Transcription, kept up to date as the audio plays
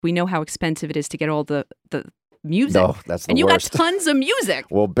we know how expensive it is to get all the music. No, that's the and you worst. got tons of music.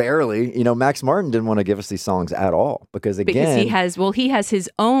 Well, barely. You know, Max Martin didn't want to give us these songs at all because he has his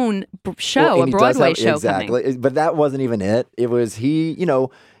own show, a Broadway show exactly. coming. But that wasn't even it. It was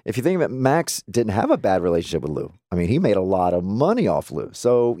if you think about it, Max didn't have a bad relationship with Lou. I mean, he made a lot of money off Lou.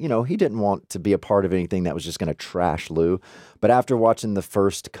 So, he didn't want to be a part of anything that was just going to trash Lou. But after watching the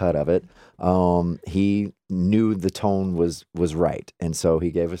first cut of it, he knew the tone was right. And so he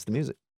gave us the music.